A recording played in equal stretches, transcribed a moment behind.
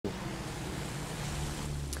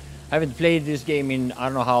I haven't played this game in I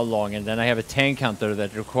don't know how long, and then I have a tank hunter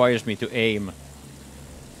that requires me to aim.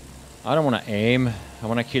 I don't want to aim. I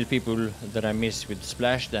want to kill people that I miss with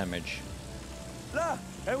splash damage. Là,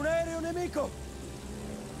 è un aereo nemico.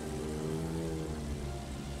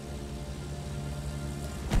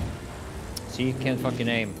 See, can't fucking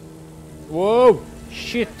aim. Whoa!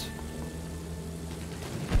 Shit!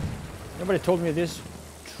 Nobody told me this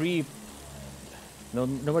tree. No,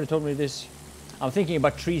 nobody told me this. I'm thinking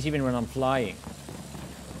about trees even when I'm flying.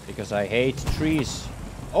 Because I hate trees.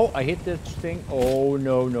 Oh, I hit that thing. Oh,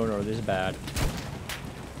 no, no, no. This is bad.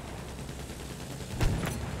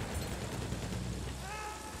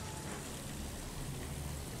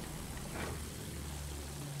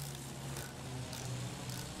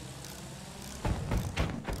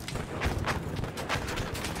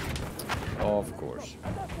 Of course.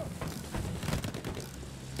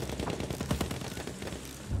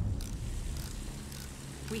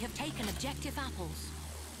 We have taken objective apples.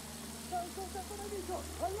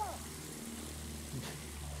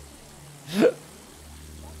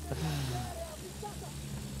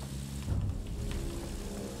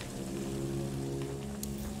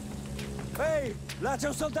 Ehi, là c'è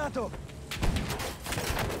un soldato.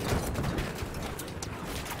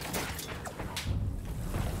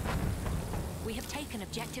 We have taken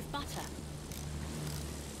objective butter.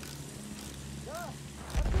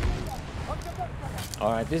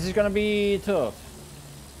 Alright, this is gonna be tough.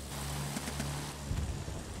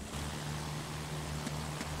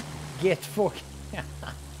 Get fucked.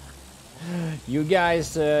 You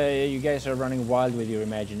guys are running wild with your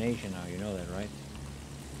imagination now, you know that, right?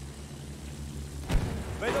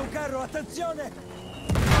 Vedo un carro, attenzione!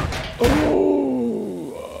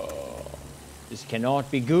 Oh! This cannot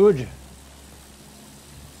be good.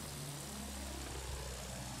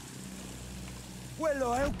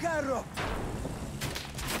 Quello è un carro!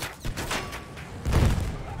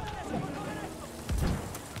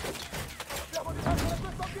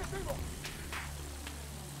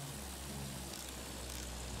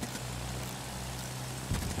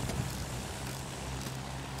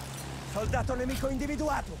 Soldato nemico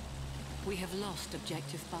individuato! We have lost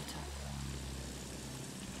objective butter.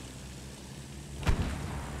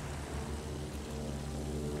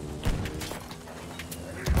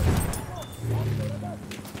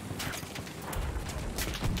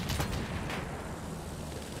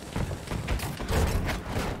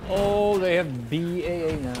 Oh, they have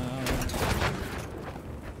BAA now.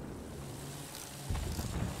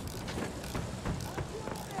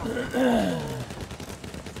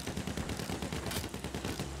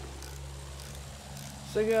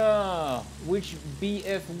 Sega, which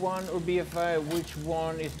BF1 or BF5, which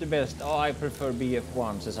one is the best? Oh, I prefer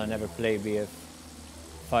BF1 since I never play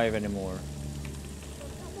BF5 anymore.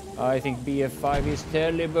 I think BF5 is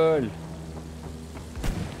terrible.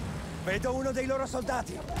 Vedo uno dei loro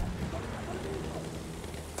soldati!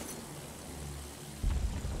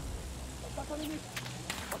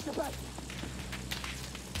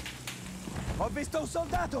 Ho visto un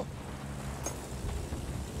soldato!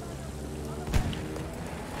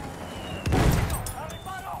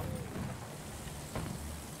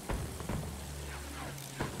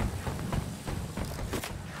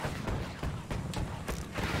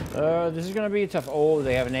 This is gonna be tough. Oh,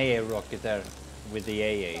 they have an AA rocket there with the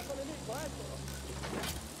AA.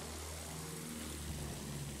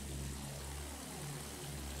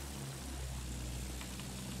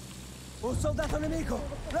 Un soldato nemico!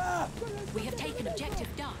 Ah! We have taken objective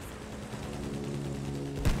Duff.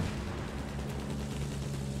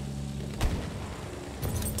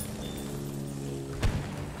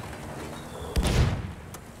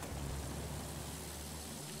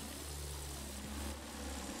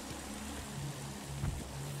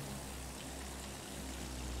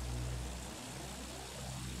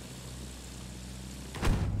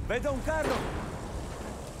 Vedo un carro!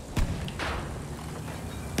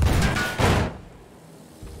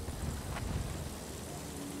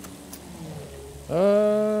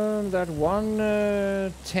 That one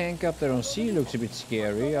tank up there on sea looks a bit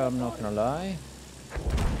scary, I'm not gonna lie.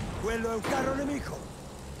 Quello è un carro nemico!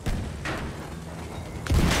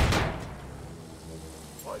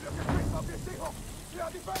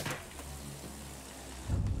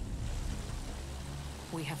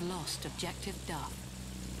 We have lost objective Duff.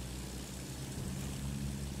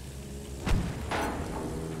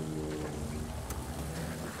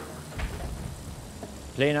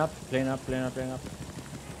 Plane up, plane up, plane up, plane up.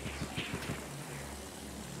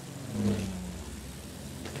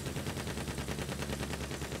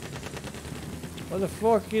 What the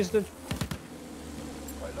fuck is the...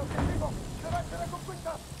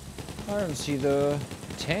 I don't see the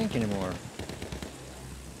tank anymore.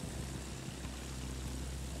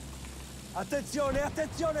 Attenzione,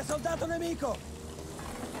 attenzione, soldato nemico!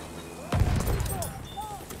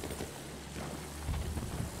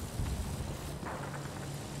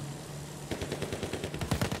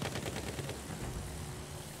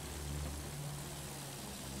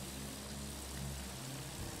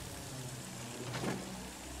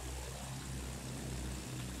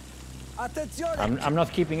 Attenzione! I'm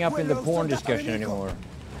not keeping up in the porn discussion anymore.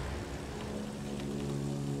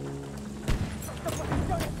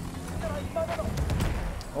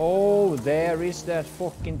 Oh, there is that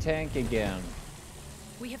fucking tank again.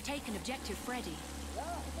 We have taken objective Freddy.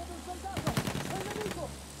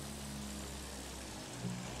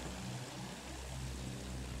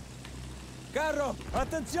 Carro,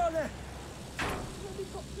 attenzione!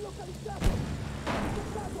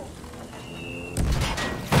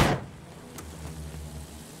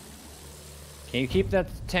 Can you keep that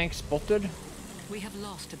tank spotted? We have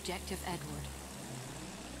lost objective Edward.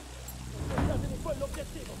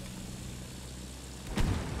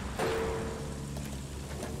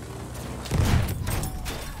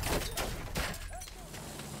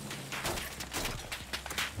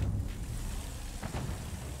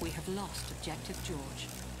 We have lost objective George.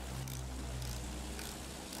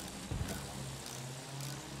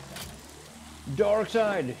 Dark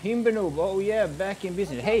side, Himber. Oh yeah, back in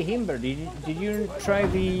business. Hey Himber, did you try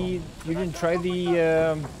the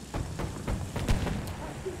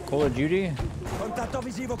Call of Duty? Contatto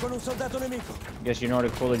visivo con un soldato nemico. Guess you're not a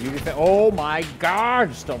Call of Duty fan. Oh my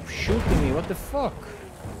god, stop shooting me, what the fuck?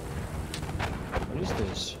 What is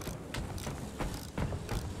this?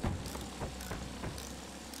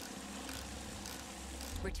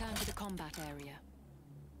 Return to the combat area.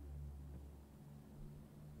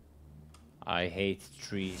 I hate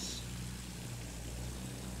trees.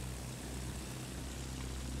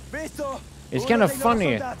 Visto? It's Uno kind of dei loro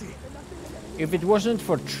funny. soldati. If it wasn't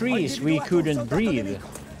for trees, we couldn't breathe.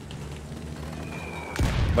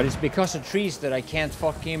 But it's because of trees that I can't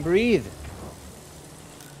fucking breathe.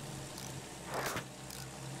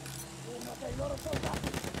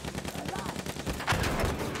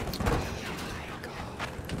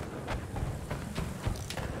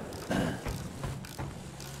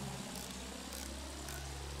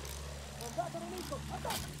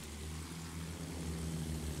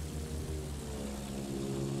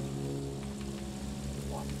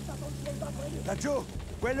 Laggiù,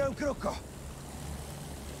 quello è un crocco.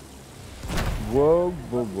 Whoa,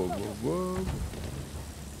 whoa, whoa, whoa, whoa.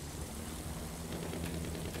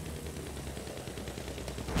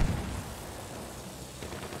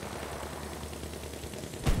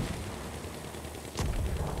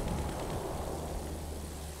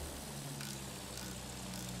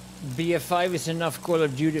 BF5 is enough Call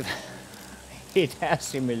of Duty. It has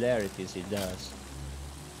similarities, it does.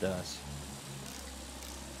 It does.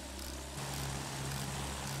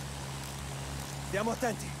 Stiamo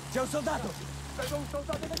attenti, c'è un soldato. Vedo un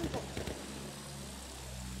soldato nemico.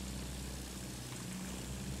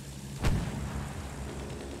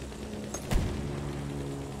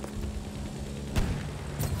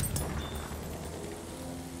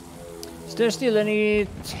 Is there still any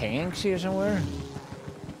tanks here somewhere?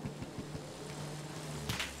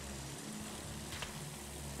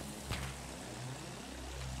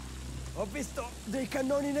 Ho visto dei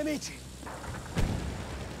cannoni nemici.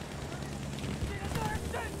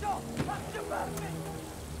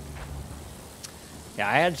 Yeah,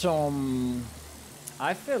 I had some...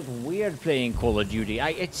 I felt weird playing Call of Duty.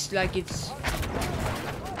 It's like it's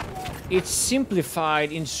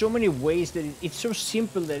simplified in so many ways that it's so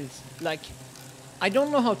simple that it's like... I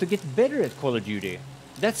don't know how to get better at Call of Duty.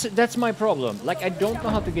 That's my problem. Like, I don't know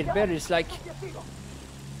how to get better. It's like...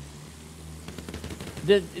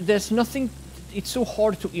 There's nothing... It's so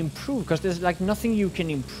hard to improve, because there's like nothing you can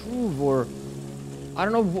improve, or... I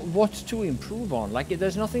don't know what to improve on. Like,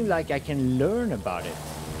 there's nothing like I can learn about it.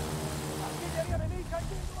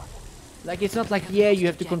 Like, it's not like, yeah, you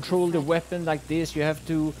have to control the weapon like this, you have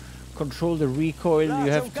to control the recoil, you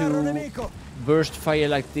have to burst fire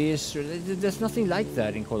like this. There's nothing like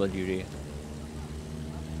that in Call of Duty.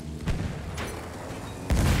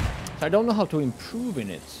 So I don't know how to improve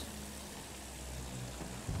in it.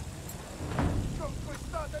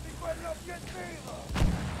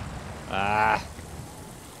 Ah.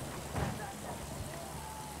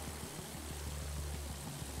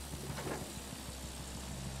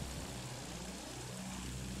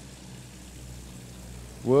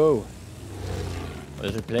 Whoa. Oh,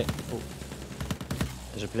 there's a plane. Oh.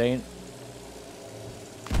 There's a plane.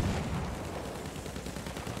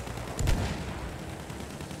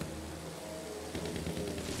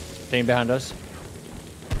 Plane behind us.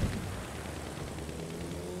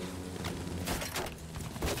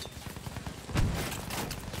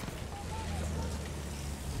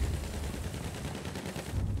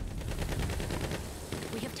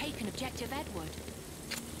 We have taken objective Edward.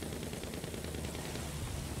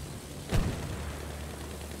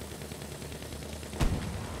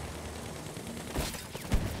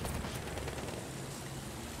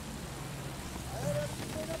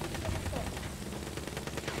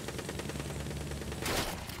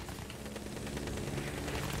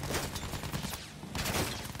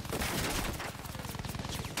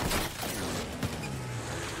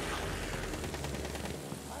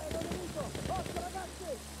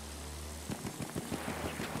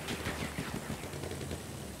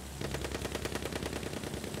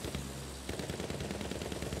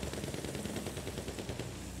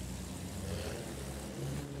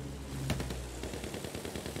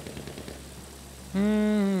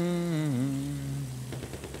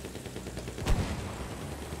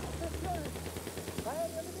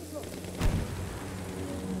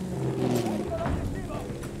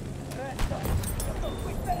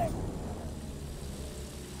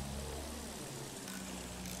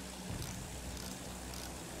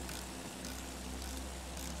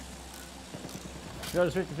 Gotta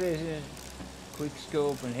switch the place in quick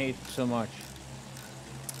scope and hate so much.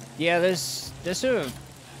 Yeah, there's a.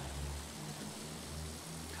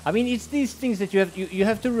 I mean, it's these things that you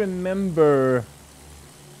have to remember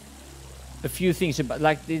a few things about.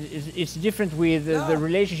 Like it's different with the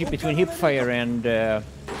relationship between hipfire and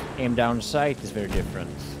aim down sight is very different.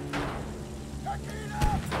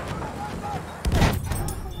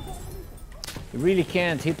 You really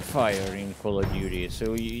can't hipfire in Call of Duty,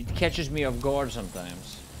 so it catches me off guard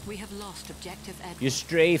sometimes. We have lost objective Edward. You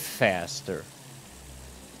strafe faster.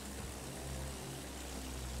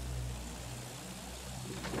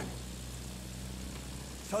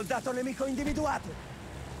 Soldato nemico individuato.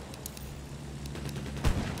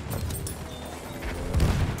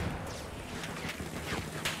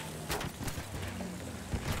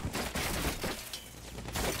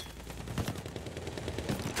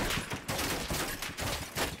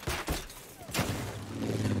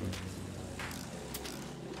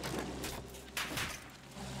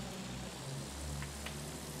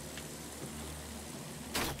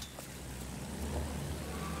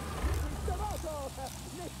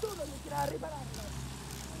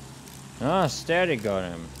 Ah, static got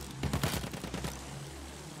him.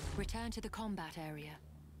 Return to the combat area.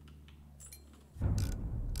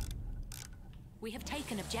 We have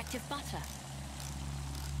taken objective Butter.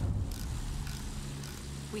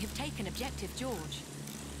 We have taken objective George.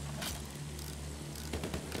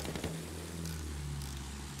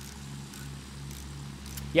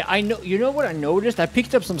 Yeah, I know. You know what I noticed? I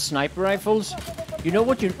picked up some sniper rifles. You know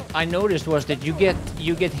what I noticed was that you get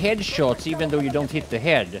headshots even though you don't hit the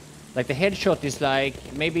head. Like the headshot is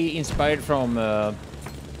like maybe inspired from. Oh,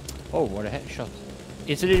 what a headshot!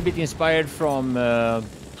 It's a little bit inspired from.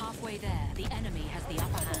 Halfway there, the enemy has the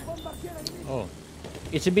upper hand. Oh,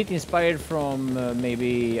 it's a bit inspired from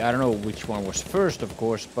maybe I don't know which one was first, of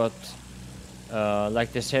course, but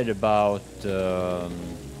like they said about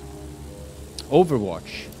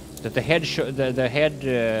Overwatch, that the headshot, the head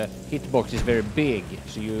hitbox is very big,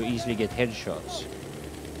 so you easily get headshots.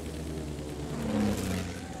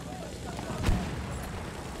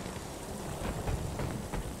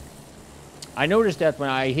 I noticed that when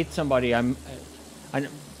I hit somebody,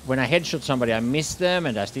 when I headshot somebody, I miss them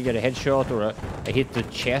and I still get a headshot, or I hit the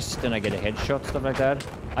chest and I get a headshot, stuff like that.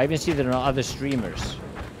 I even see that on other streamers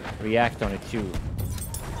react on it too.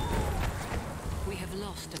 We have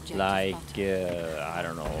lost objective Like, Butter. I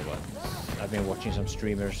don't know, but I've been watching some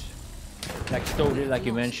streamers, like Stoli, like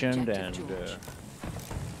you mentioned, and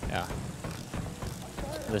yeah,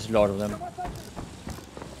 there's a lot of them.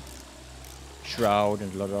 Shroud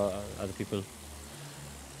and a lot of other people.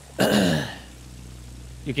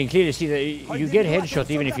 You can clearly see that you get headshot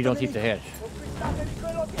even if you don't hit the head.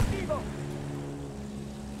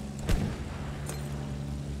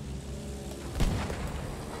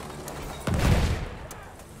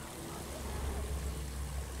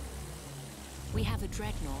 We have a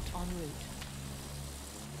dreadnought en route.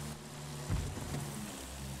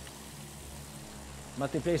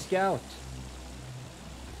 Matti, play scout.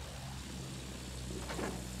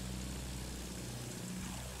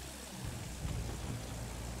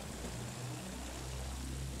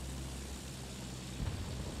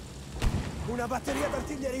 Una batteria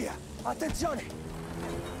d'artiglieria! Attenzione!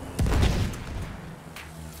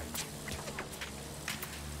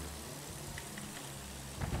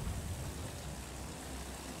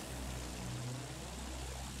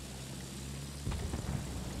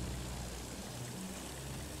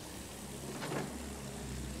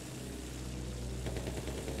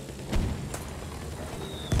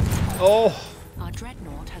 Oh! Our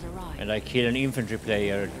dreadnought has arrived. And I kill an infantry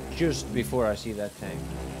player just before I see that tank.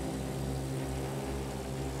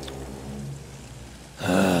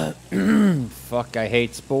 Fuck, I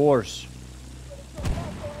hate spores.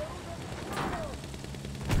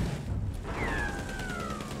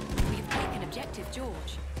 We've taken objective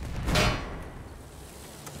George.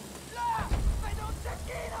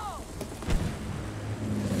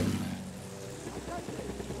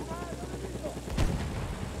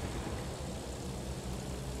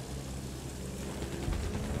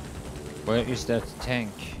 Where is that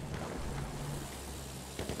tank?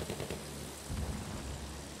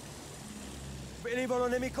 Velivolo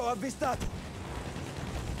nemico avvistato.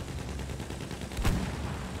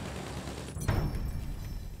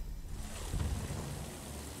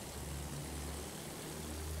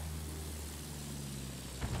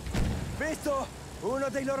 Visto! Uno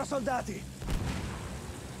dei loro soldati.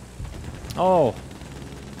 Oh!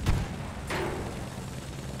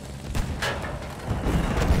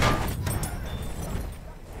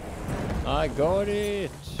 I got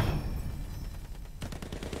it!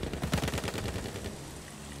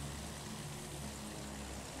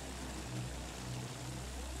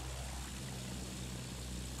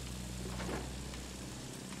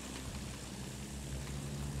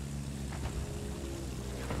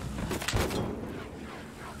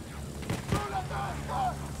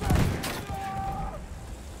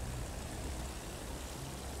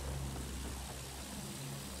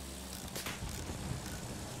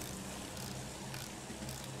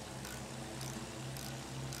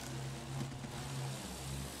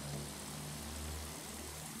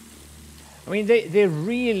 I mean, they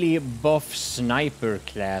really buff sniper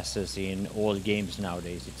classes in all games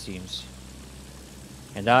nowadays, it seems.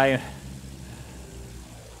 And I'm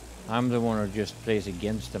the one who just plays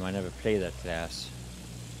against them. I never play that class.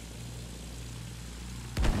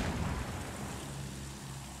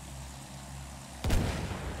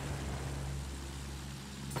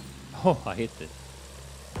 Oh, I hit it.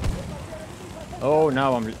 Oh,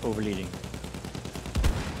 now I'm overleading.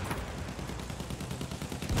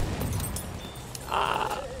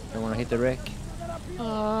 Don't want to hit the wreck. I'm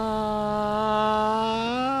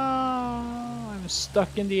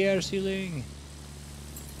stuck in the air ceiling.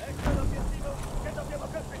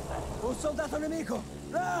 Un soldato nemico.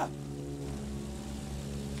 Là!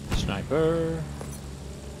 Sniper.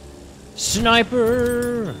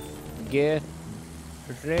 Sniper. Get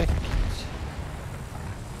wrecked.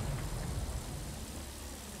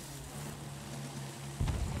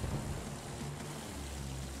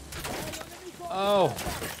 Oh.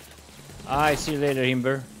 I see you later,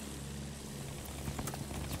 Himber.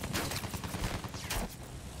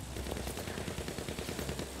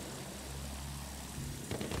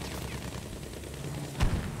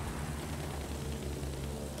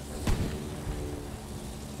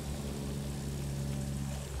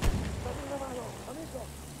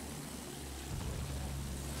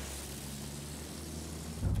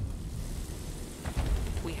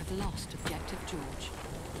 We have lost objective George.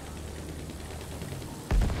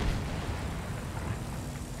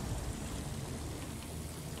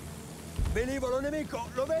 Velivolo nemico,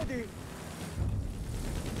 lo vedi?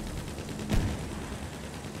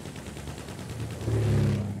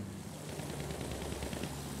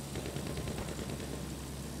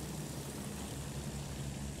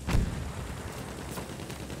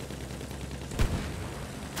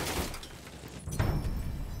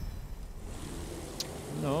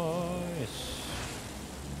 Nice.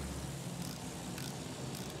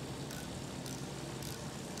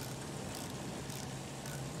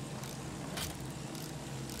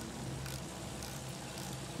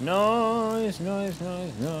 Nice, nice,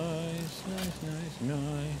 nice, nice, nice, nice,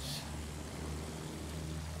 nice.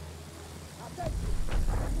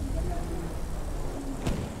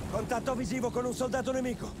 Contatto visivo con un soldato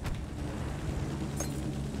nemico.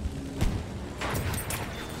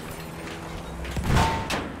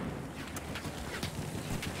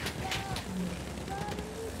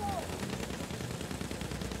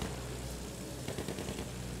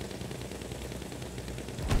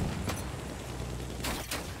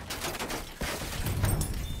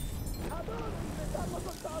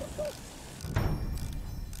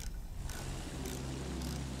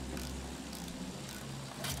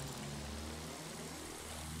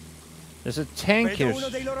 There's a tank Vedo here. uno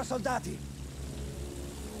dei loro soldati.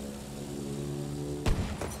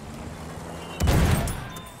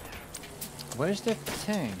 Where's that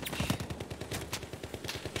tank?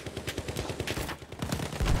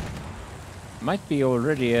 Might be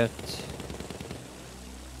already at...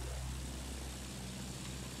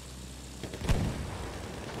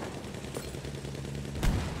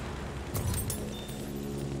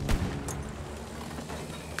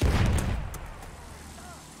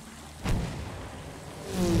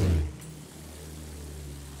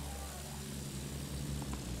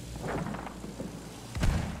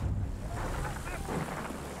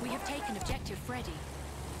 ready.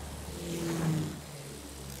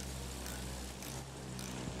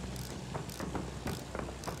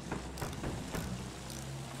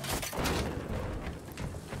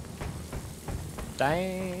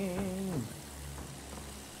 Damn.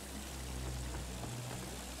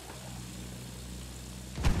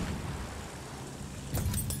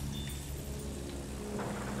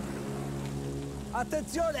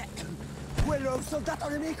 Attenzione! Quello è un soldato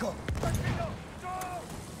nemico!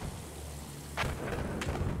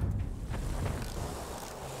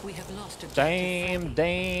 We have lost objective Damn,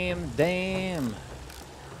 Freddy. damn.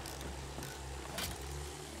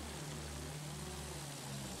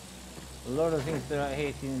 A lot of things that I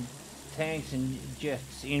hate in tanks and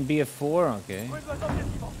jets in BF4, okay. Quello è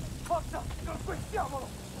l'obiettivo! Forza! Conquistiamolo!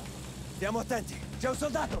 Stiamo attenti! C'è un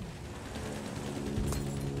soldato!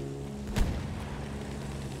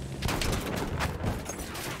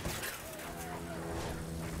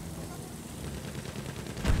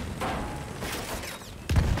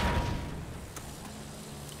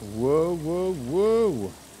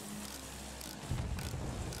 Whoa.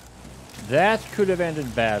 That could have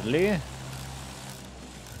ended badly.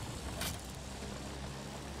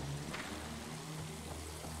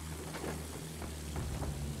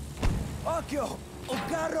 Occhio! Un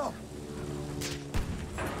carro!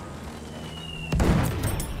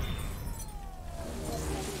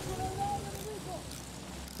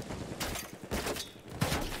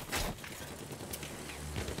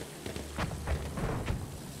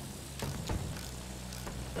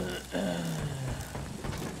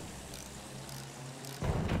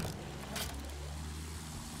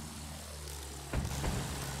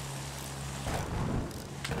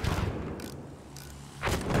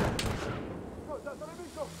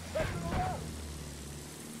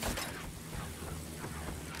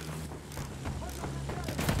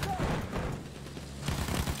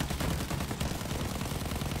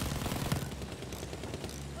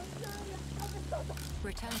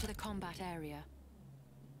 Return to the combat area.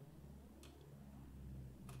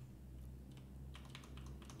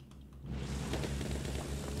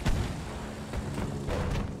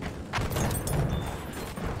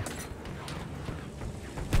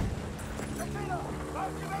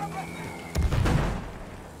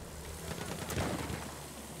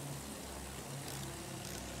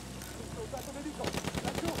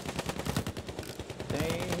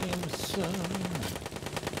 Damn, son.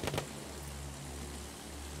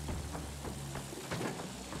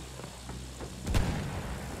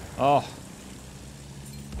 Oh.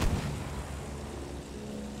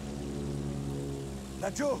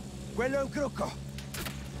 Laggiù! Quello è un crocco!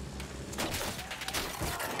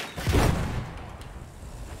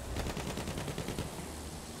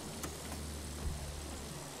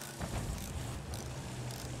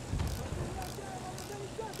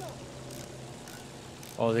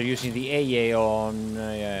 Oh, they're using the AA on,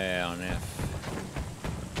 yeah, on F.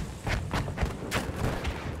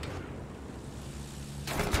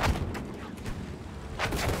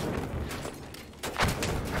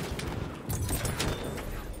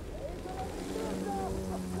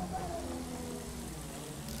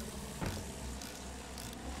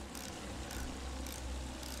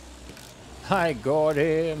 I got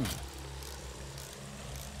him.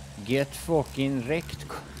 Get fucking wrecked.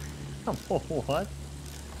 What?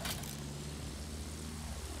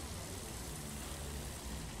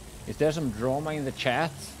 Is there some drama in the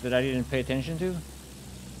chat that I didn't pay attention to?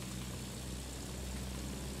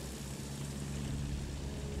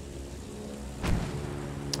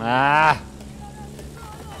 Ah!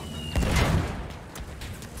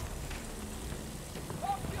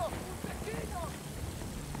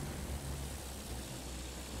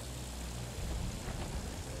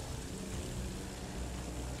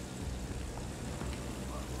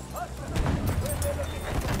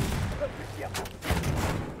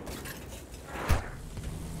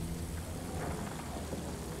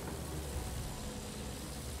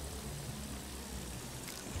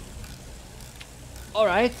 All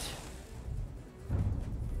right.